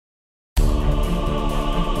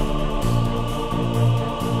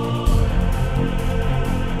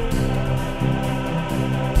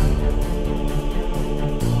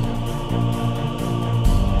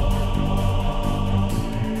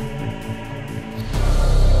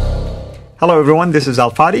Hello everyone, this is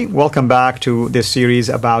Al-Fadi. Welcome back to this series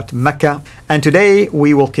about Mecca. And today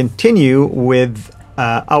we will continue with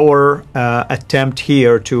our attempt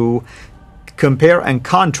here to compare and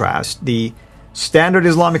contrast the standard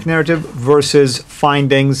Islamic narrative versus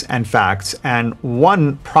findings and facts. And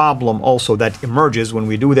one problem also that emerges when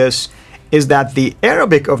we do this is that the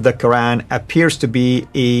Arabic of the Quran appears to be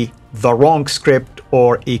the wrong script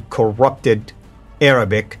or a corrupted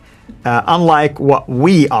Arabic. Unlike what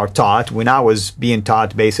we are taught, when I was being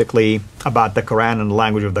taught basically about the Quran and the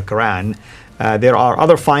language of the Quran, there are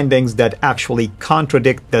other findings that actually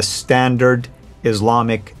contradict the standard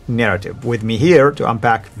Islamic narrative. With me here to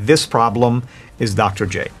unpack this problem is Dr.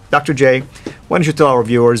 J. Dr. J, why don't you tell our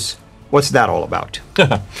viewers what's that all about?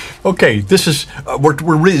 Okay, this is, we're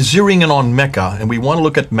really zeroing in on Mecca, and we want to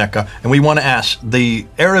look at Mecca, and we want to ask the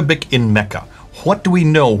Arabic in Mecca. What do we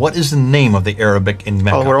know? What is the name of the Arabic in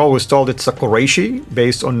Mecca? Well, we're always told it's a Qureshi,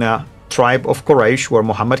 based on the tribe of Quraysh, where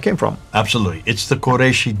Muhammad came from. Absolutely. It's the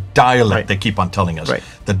Qureshi dialect, they keep on telling us. Right.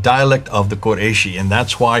 The dialect of the Qureshi. And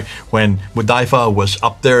that's why when Hudayfa was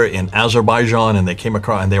up there in Azerbaijan and they came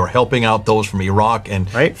across and they were helping out those from Iraq and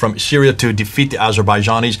from Syria to defeat the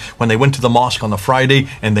Azerbaijanis, when they went to the mosque on the Friday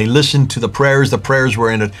and they listened to the prayers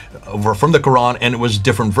were in it, were from the Quran, and it was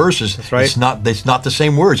different verses. That's right. It's not the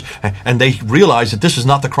same words. And they realized that this is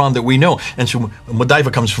not the Quran that we know. And so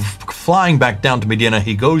Hudayfa comes flying back down to Medina.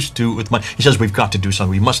 He goes to he says, we've got to do something.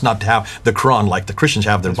 We must not have the Quran like the Christians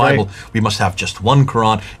have their Bible. We must have just one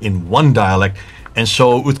Quran in one dialect. And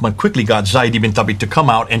so Uthman quickly got Zayd ibn Thabit to come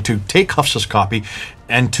out and to take Hafsa's copy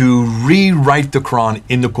and to rewrite the Quran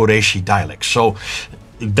in the Qureshi dialect. So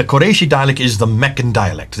the Qureshi dialect is the Meccan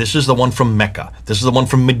dialect. This is the one from Mecca. This is the one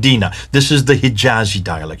from Medina. This is the Hijazi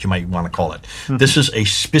dialect, you might want to call it. This is a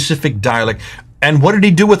specific dialect. And what did he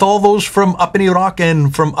do with all those from up in Iraq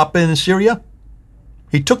and from up in Syria?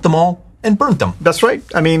 He took them all and burnt them. That's right.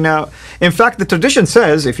 I mean, in fact, the tradition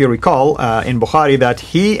says, if you recall, in Bukhari, that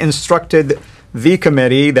he instructed the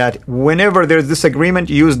committee that whenever there's disagreement,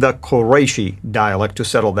 use the Qureshi dialect to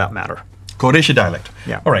settle that matter. Qureshi dialect.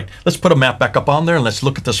 Yeah. All right. Let's put a map back up on there and let's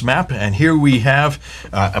look at this map. And here we have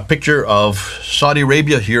a picture of Saudi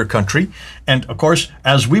Arabia, here country. And of course,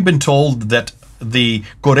 as we've been told that the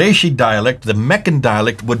Qureshi dialect, the Meccan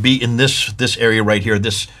dialect, would be in this area right here,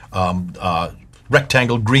 this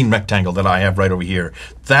rectangle, green rectangle that I have right over here.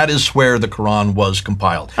 That is where the Quran was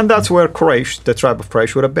compiled. And that's where Quraysh, the tribe of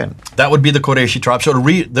Quraysh, would have been. That would be the Qureshi tribe. So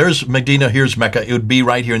there's Medina, here's Mecca. It would be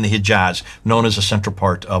right here in the Hijaz, known as the central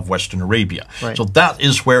part of Western Arabia. Right. So that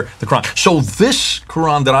is where the Quran. So this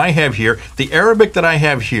Quran that I have here, the Arabic that I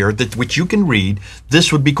have here, which you can read,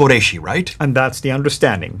 this would be Qureshi, right? And that's the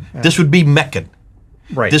understanding. This would be Meccan.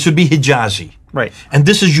 Right. This would be Hijazi. Right. And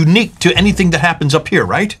this is unique to anything that happens up here,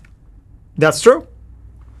 right? That's true.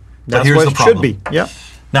 That's what it should be. Yeah.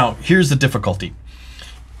 Now, here's the difficulty.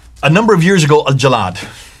 A number of years ago, al-Jallad.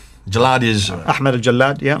 Jallad is... Ahmad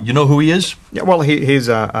al-Jallad, yeah. You know who he is? Yeah, well, he's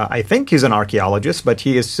I think he's an archaeologist, but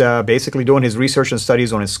he is basically doing his research and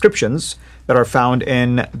studies on inscriptions that are found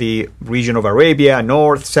in the region of Arabia,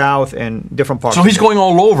 north, south, and different parts. So he's going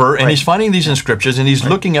all over, and he's finding these inscriptions, and he's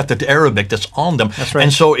looking at the Arabic that's on them. That's right.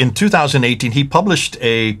 And so in 2018, he published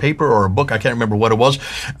a paper or a book, I can't remember what it was,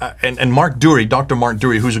 and Mark Dury, Dr. Mark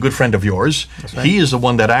Dury, who's a good friend of yours, he is the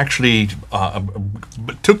one that actually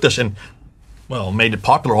took this and made it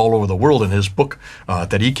popular all over the world in his book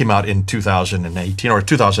that he came out in 2018 or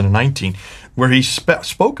 2019, where he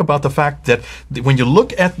spoke about the fact that when you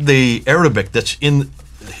look at the Arabic that's in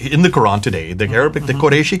the Quran today, the Arabic, the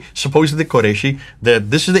Qureshi, supposedly the Qureshi, that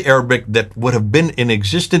this is the Arabic that would have been in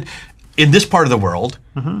existence in this part of the world.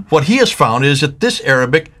 What he has found is that this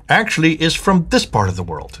Arabic actually is from this part of the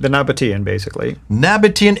world. The Nabatean, basically.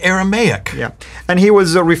 Nabatean Aramaic. Yeah. And he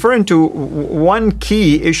was referring to one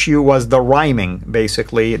key issue was the rhyming,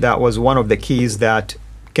 basically. That was one of the keys that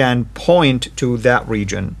can point to that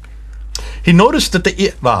region. He noticed that the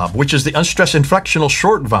i'rab, which is the unstressed inflectional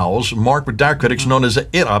short vowels marked with diacritics known as the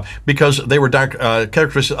i'rab, because they were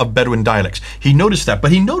characteristics of Bedouin dialects. He noticed that,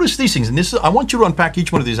 but he noticed these things, and this is, I want you to unpack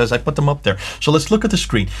each one of these as I put them up there. So let's look at the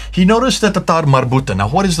screen. He noticed that the Ta Marbuta. Now,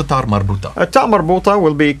 what is the Ta Marbuta? Ta Marbuta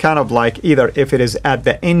will be kind of like, either if it is at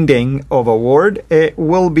the ending of a word, it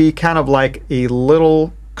will be kind of like a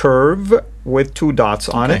little curve with two dots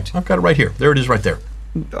on it. I've got it right here. There it is right there.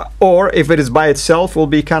 Or if it is by itself, will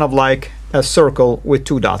be kind of like a circle with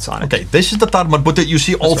two dots on it. Okay, this is the Ta Marbuta you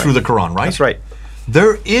see all through the Quran, right? That's right.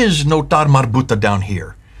 There is no Ta Marbuta down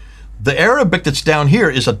here. The Arabic that's down here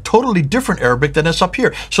is a totally different Arabic than is up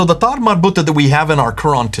here. So the Ta Marbuta that we have in our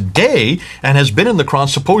Quran today, and has been in the Quran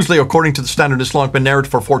supposedly according to the standard Islamic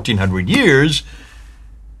narrative for 1400 years,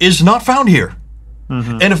 is not found here.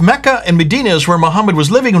 And if Mecca and Medina is where Muhammad was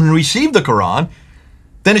living when he received the Quran,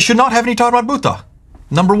 then it should not have any Ta Marbuta.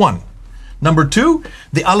 Number one. Number two,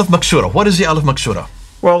 the Alif Maksura. What is the Alif Maksura?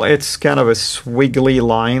 Well, it's kind of a squiggly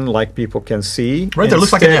line like people can see. Right, that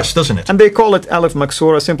looks like an S, doesn't it? And they call it Alif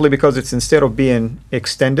Maksura simply because it's, instead of being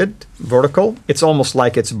extended, vertical, it's almost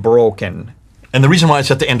like it's broken. And the reason why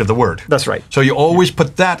it's at the end of the word. That's right. So you always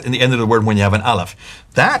put that in the end of the word when you have an Alif.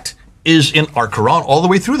 That is in our Quran all the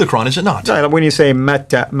way through the Quran, is it not? Right, when you say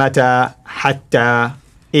mata, hatta,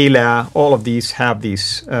 ila, all of these have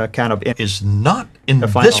these kind of... Is not in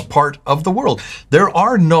this part of the world. There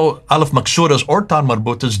are no Alif Maksuras or Ta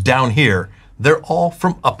Marbutas down here. They're all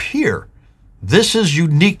from up here. This is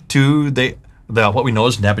unique to the what we know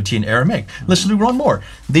as Nabatean Aramaic. Let's do one more.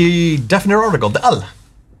 The definite article, the al.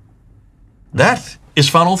 That is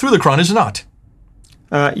found all through the Quran, is it not?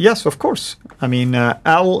 Yes, of course. I mean,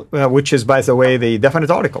 al, which is, by the way, the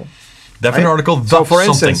definite article. Definite article, the so for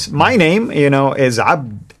something. instance, my name, is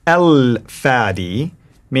Abd al-Fadi,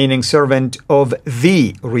 meaning servant of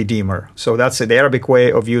the Redeemer. So that's the Arabic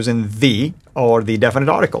way of using the, or the definite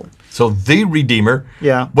article. So the Redeemer,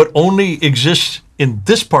 but only exists in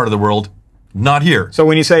this part of the world, not here. So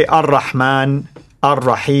when you say Ar-Rahman,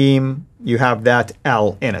 Ar-Rahim, you have that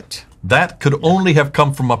al in it. That could only have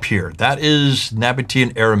come from up here. That is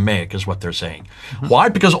Nabatean Aramaic, is what they're saying. Why?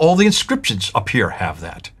 Because all the inscriptions up here have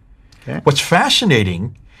that. Okay. What's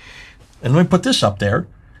fascinating, and let me put this up there,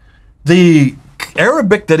 the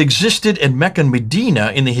Arabic that existed in Mecca and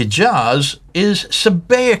Medina in the Hijaz is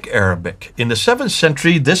Sabaic Arabic. In the 7th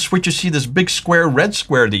century, this, what you see, this big square, red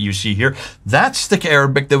square that you see here, that's the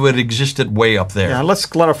Arabic that would have existed way up there. Yeah, let's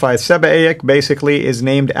clarify. Sabaic basically is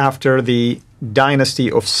named after the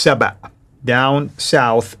dynasty of Saba, down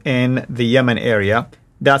south in the Yemen area.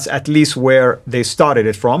 That's at least where they started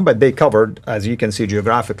it from, but they covered, as you can see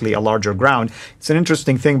geographically, a larger ground. It's an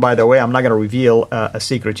interesting thing, by the way. I'm not going to reveal a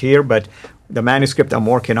secret here, but the manuscript I'm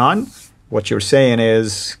working on, what you're saying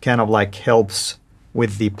is kind of like helps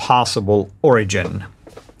with the possible origin.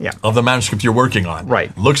 Yeah. Of the manuscript you're working on.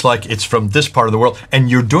 Right. Looks like it's from this part of the world. And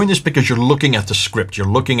you're doing this because you're looking at the script. You're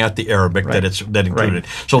looking at the Arabic that included.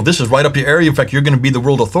 So this is right up your area. In fact, you're going to be the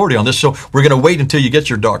world authority on this. So we're going to wait until you get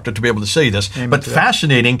your doctorate to be able to say this. Amen. But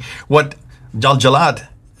fascinating what al-Jallad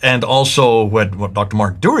and also what Dr.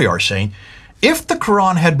 Mark Dury are saying. If the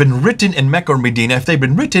Quran had been written in Mecca or Medina, if they'd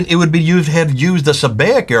been written, it would be used the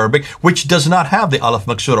Sabaic Arabic, which does not have the Alif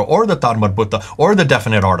Maksura or the Ta Marbuta or the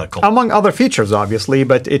definite article. Among other features, obviously,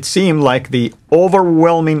 but it seemed like the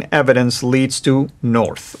overwhelming evidence leads to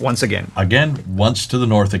north, once again. Again, once to the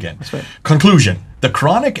north again. That's right. Conclusion. The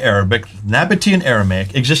Quranic Arabic, Nabatean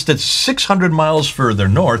Aramaic, existed 600 miles further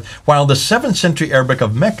north, while the 7th century Arabic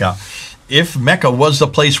of Mecca, if Mecca was the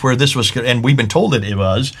place where this was, and we've been told that it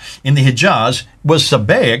was, in the Hijaz, was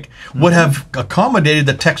Sabaic, would have accommodated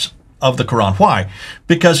the text of the Quran. Why?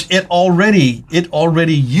 Because it already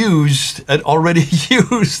used the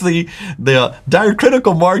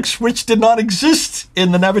diacritical marks which did not exist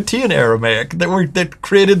in the Nabatean Aramaic that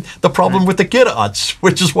created the problem with the qira'ats,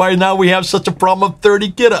 which is why now we have such a problem of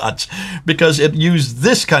 30 qira'ats, because it used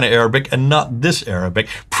this kind of Arabic and not this Arabic,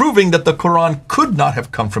 proving that the Quran could not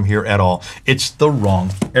have come from here at all. It's the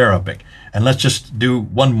wrong Arabic. And let's just do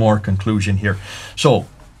one more conclusion here. So,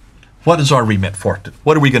 what is our remit for it?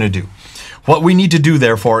 What are we going to do? What we need to do,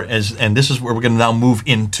 therefore, is, and this is where we're going to now move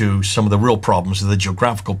into some of the real problems, the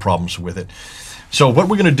geographical problems with it. So what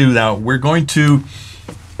we're going to do now, we're going to,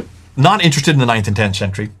 not interested in the 9th and 10th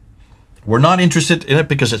century. We're not interested in it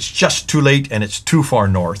because it's just too late and it's too far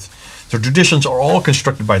north. The traditions are all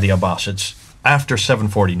constructed by the Abbasids after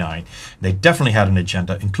 749. They definitely had an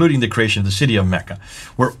agenda, including the creation of the city of Mecca.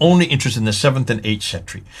 We're only interested in the 7th and 8th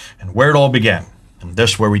century and where it all began. And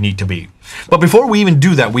that's where we need to be. But before we even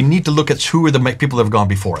do that, we need to look at who are the people that have gone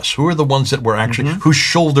before us. Who are the ones that were actually, whose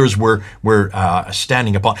shoulders we're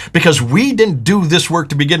standing upon. Because we didn't do this work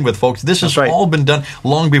to begin with, folks. This has all been done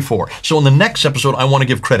long before. So in the next episode, I want to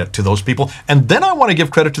give credit to those people. And then I want to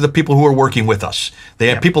give credit to the people who are working with us. They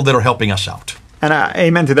have people that are helping us out. And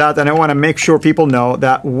amen to that. And I want to make sure people know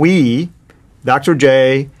that we, Dr.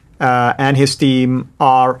 J and his team,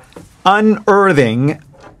 are unearthing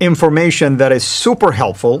information that is super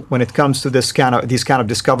helpful when it comes to these kind of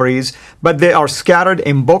discoveries, but they are scattered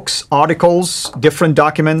in books, articles, different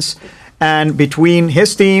documents, and between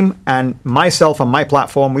his team and myself on my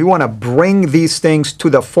platform, we want to bring these things to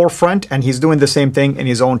the forefront, and he's doing the same thing in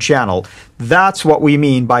his own channel. That's what we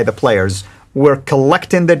mean by the players. We're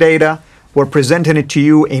collecting the data, we're presenting it to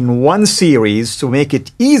you in one series to make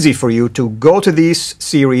it easy for you to go to these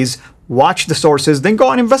series, watch the sources, then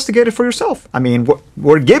go and investigate it for yourself. I mean,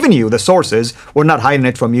 we're giving you the sources. We're not hiding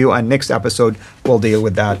it from you. And next episode, we'll deal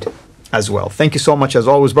with that as well. Thank you so much as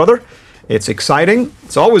always, brother. It's exciting.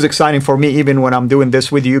 It's always exciting for me, even when I'm doing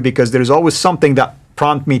this with you, because there's always something that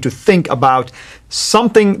prompts me to think about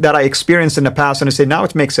something that I experienced in the past, and I say, now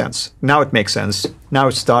it makes sense. Now it makes sense. Now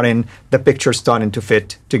it's starting, the picture's starting to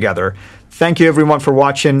fit together. Thank you everyone for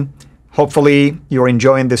watching. Hopefully you're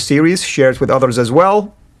enjoying this series. Share it with others as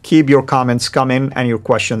well. Keep your comments coming and your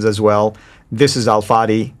questions as well. This is Al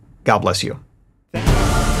Fadi. God bless you.